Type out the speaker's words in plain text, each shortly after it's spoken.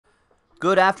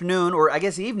Good afternoon, or I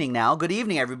guess evening now. Good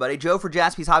evening, everybody. Joe for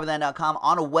JaspysHobbyland.com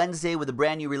on a Wednesday with a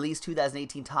brand new release,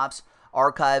 2018 Topps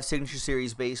Archive Signature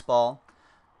Series Baseball.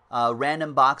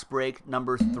 Random box break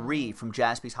number 3 from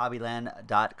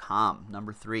JaspysHobbyland.com.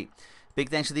 Number 3. Big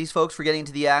thanks to these folks for getting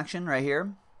into the action right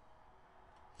here.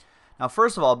 Now,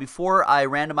 first of all, before I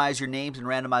randomize your names and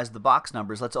randomize the box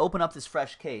numbers, let's open up this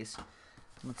fresh case.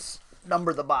 Let's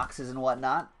number the boxes and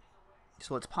whatnot.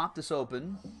 So let's pop this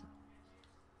open.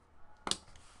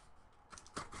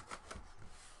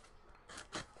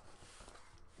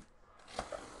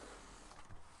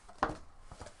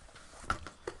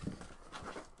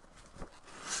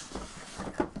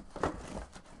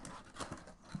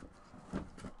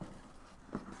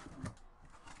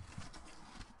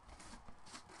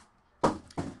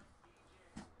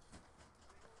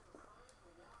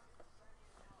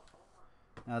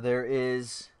 Now there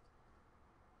is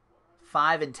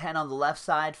 5 and 10 on the left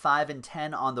side, 5 and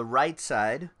 10 on the right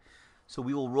side. So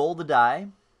we will roll the die.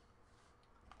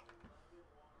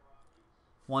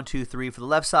 1, 2, 3 for the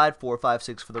left side, 4, 5,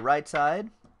 6 for the right side.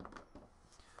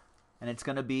 And it's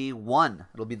going to be 1.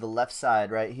 It'll be the left side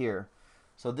right here.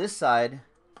 So this side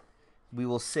we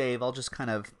will save. I'll just kind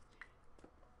of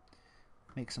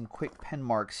make some quick pen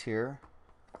marks here.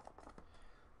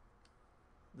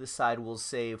 This side we'll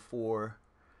save for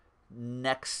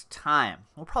next time.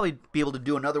 We'll probably be able to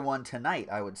do another one tonight,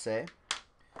 I would say.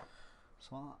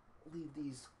 So I'll leave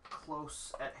these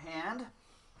close at hand.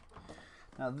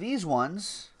 Now these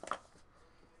ones,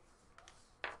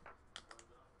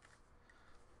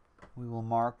 we will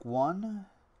mark 1,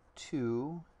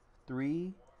 2,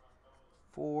 3,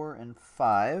 4, and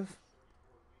 5.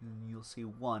 And you'll see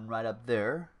 1 right up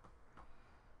there.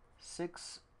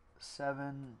 6,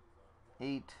 7,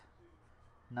 8,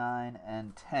 9,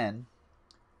 and 10.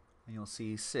 And you'll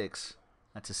see 6.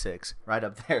 That's a 6 right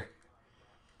up there.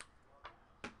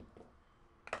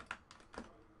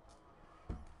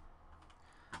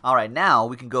 All right, now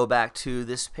we can go back to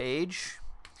this page.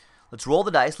 Let's roll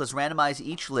the dice. Let's randomize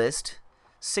each list.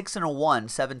 6 and a 1,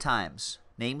 7 times.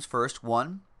 Names first.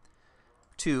 1,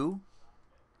 2,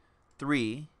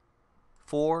 3,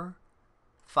 4,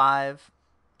 5,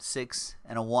 6,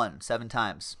 and a 1, 7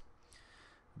 times.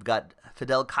 We've got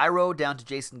Fidel Cairo down to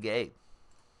Jason Gay.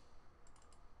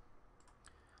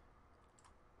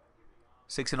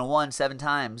 6 and a 1, 7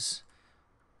 times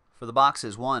for the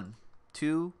boxes. 1,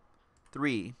 2,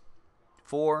 3,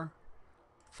 4,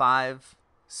 5,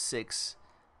 6.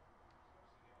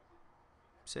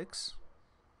 6?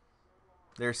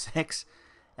 There's 6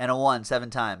 and a 1, 7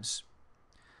 times.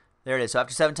 There it is. So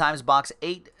after 7 times, box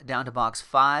 8 down to box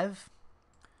 5.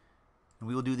 And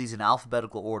we will do these in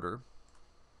alphabetical order.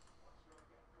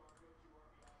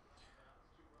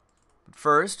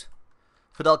 First,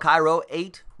 Fidel Cairo,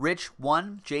 8, Rich,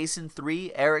 1, Jason,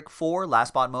 3, Eric, 4, Last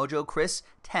Spot Mojo, Chris,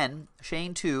 10,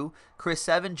 Shane, 2, Chris,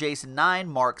 7, Jason, 9,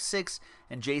 Mark, 6,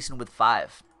 and Jason with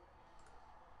 5.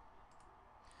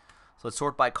 So let's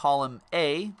sort by column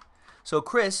A. So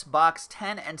Chris, box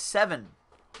 10 and 7.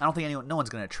 I don't think no one's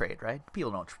going to trade, right? People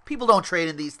don't trade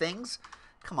in these things.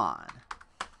 Come on.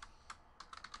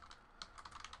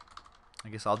 I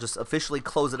guess I'll just officially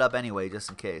close it up anyway, just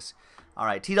in case. All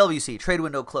right, TWC, trade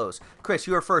window closed. Chris,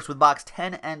 you are first with box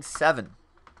 10 and 7.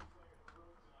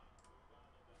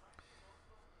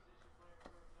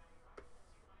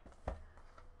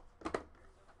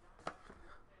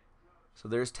 So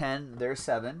there's 10, there's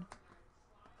 7.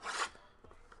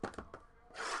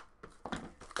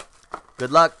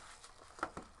 Good luck.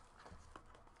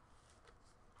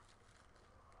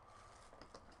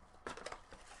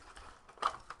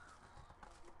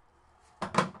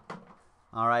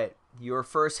 All right. Your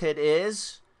first hit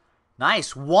is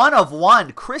nice. 1 of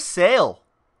 1. Chris Sale.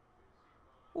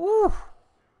 Ooh.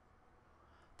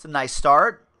 It's a nice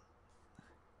start.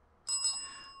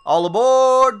 All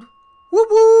aboard. Whoop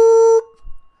whoop.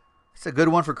 It's a good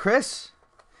one for Chris.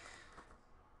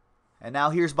 And now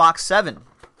here's box 7.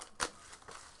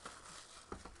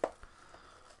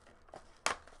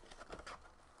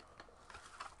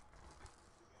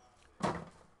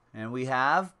 And we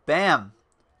have, bam,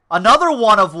 another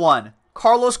 1 of 1.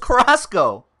 Carlos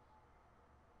Carrasco.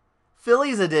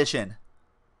 Phillies edition.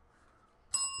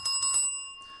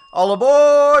 All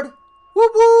aboard.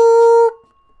 Whoop whoop.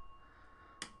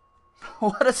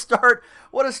 What a start.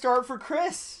 What a start for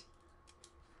Chris.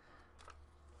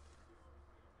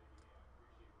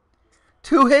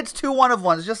 2 hits, 2 1 of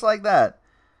 1s, just like that.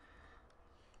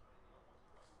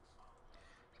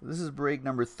 So this is break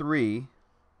number 3.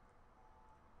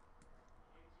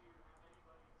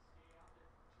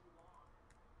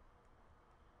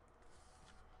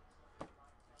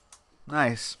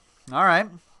 Nice. All right.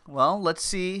 Well, let's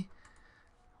see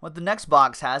what the next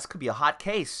box has. Could be a hot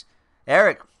case.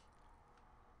 Eric,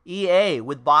 EA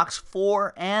with box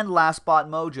 4 and last spot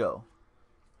mojo.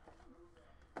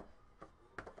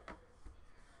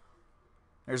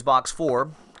 There's box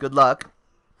 4. Good luck.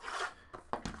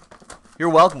 You're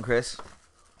welcome, Chris.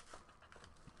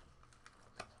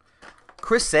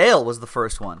 Chris Sale was the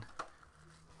first one.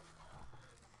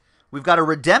 We've got a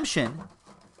redemption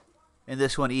in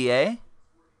this one, EA.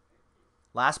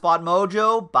 Last spot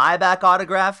mojo, buyback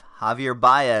autograph, Javier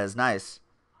Baez. Nice.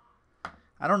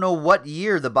 I don't know what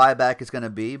year the buyback is going to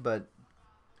be, but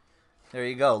there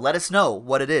you go. Let us know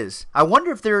what it is. I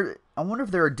wonder if there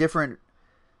are different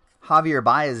Javier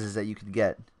Baez's that you could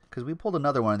get, because we pulled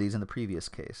another one of these in the previous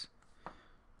case.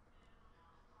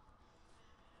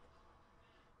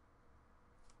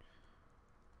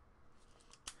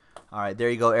 All right, there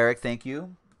you go, Eric. Thank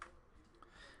you.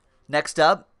 Next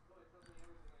up,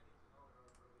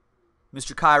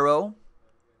 Mr. Cairo.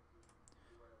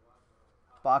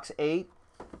 Box 8.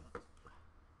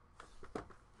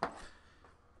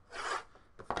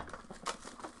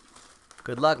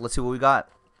 Good luck. Let's see what we got.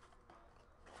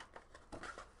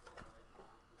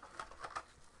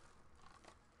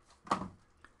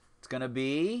 It's going to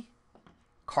be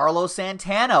Carlos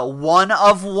Santana, 1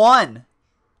 of 1.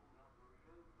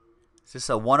 Is this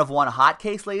a 1 of 1 hot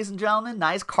case, ladies and gentlemen?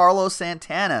 Nice Carlos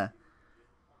Santana.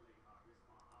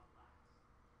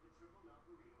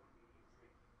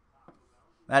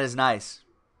 That is nice.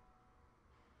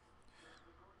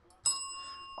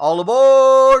 All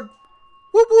aboard!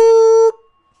 Whoop whoop!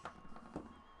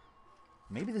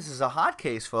 Maybe this is a hot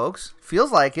case, folks.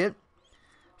 Feels like it.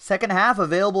 Second half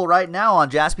available right now on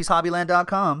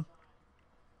JaspysHobbyland.com.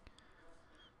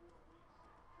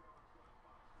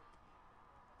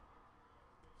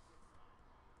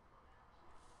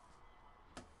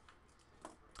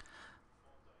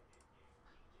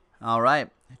 All right.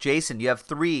 Jason, you have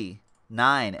 3,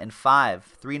 9, and 5.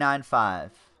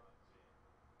 395.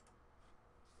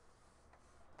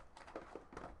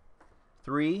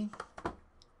 3,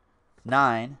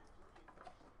 9,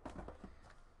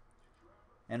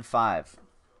 and 5.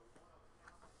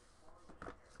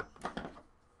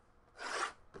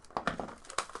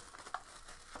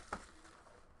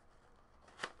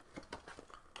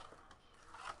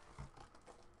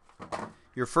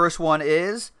 Your first one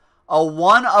is a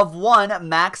 1 of 1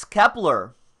 Max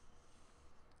Kepler.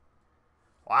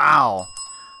 Wow.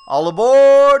 All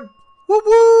aboard. Whoop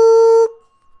whoop.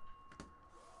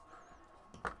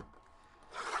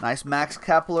 Nice Max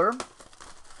Kepler.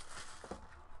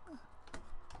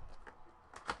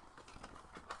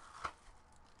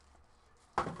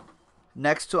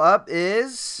 Next up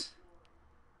is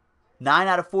 9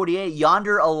 out of 48,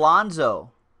 Yonder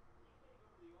Alonso.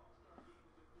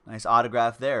 Nice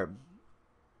autograph there.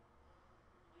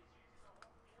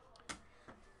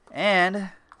 And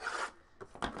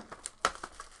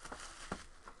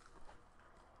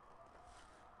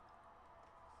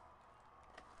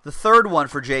the third one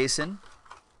for Jason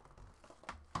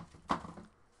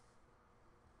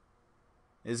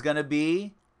is going to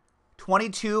be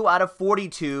 22 out of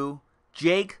 42,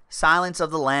 Jake, Silence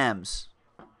of the Lambs.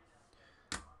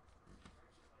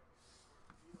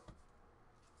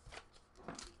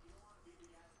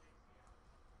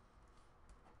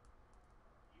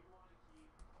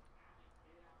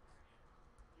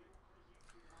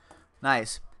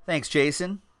 Nice. Thanks,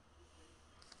 Jason.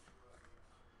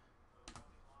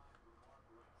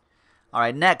 All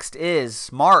right, next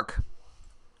is Mark.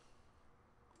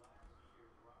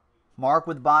 Mark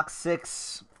with box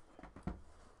 6.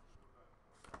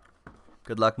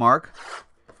 Good luck, Mark.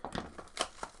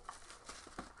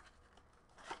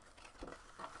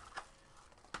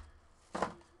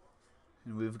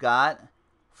 And we've got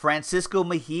Francisco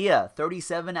Mejia,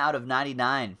 37 out of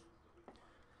 99.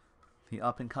 The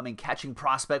up-and-coming catching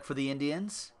prospect for the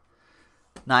Indians.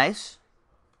 Nice.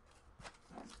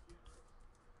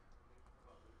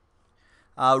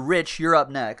 Rich, you're up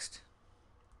next.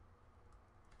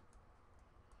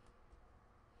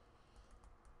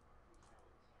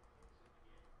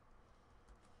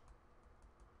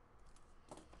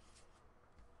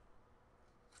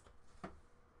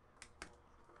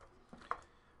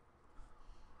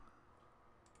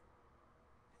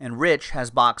 And Rich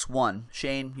has box 1.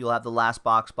 Shane, you'll have the last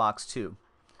box, box 2.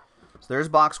 So there's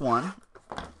box 1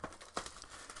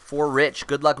 for Rich.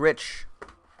 Good luck, Rich.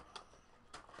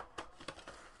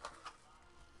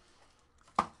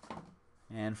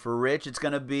 And for Rich, it's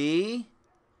going to be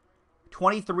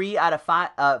 23 out of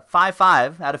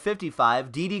 55 out of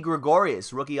 55. Didi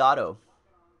Gregorius, rookie auto.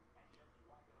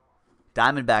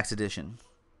 Diamondbacks edition.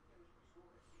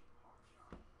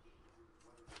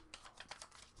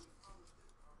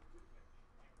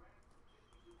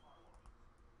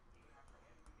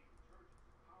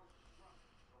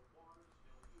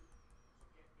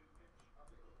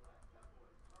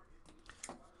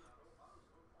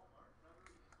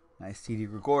 Nice TD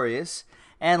Gregorius.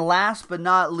 And last but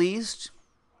not least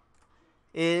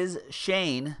is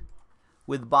Shane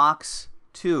with box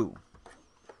 2.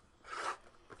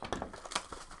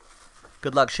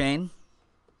 Good luck, Shane.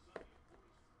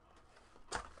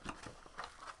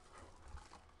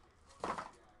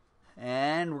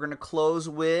 And we're going to close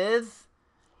with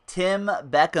Tim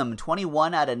Beckham,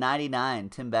 21 out of 99.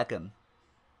 Tim Beckham.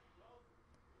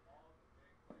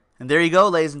 And there you go,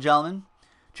 ladies and gentlemen.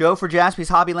 Joe for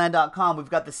JaspysHobbyland.com. We've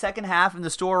got the second half in the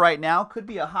store right now. Could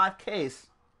be a hot case.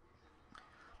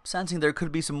 I'm sensing there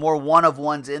could be some more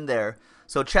one-of-ones in there.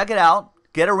 So check it out.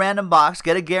 Get a random box.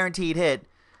 Get a guaranteed hit.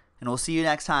 And we'll see you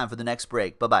next time for the next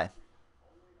break. Bye-bye.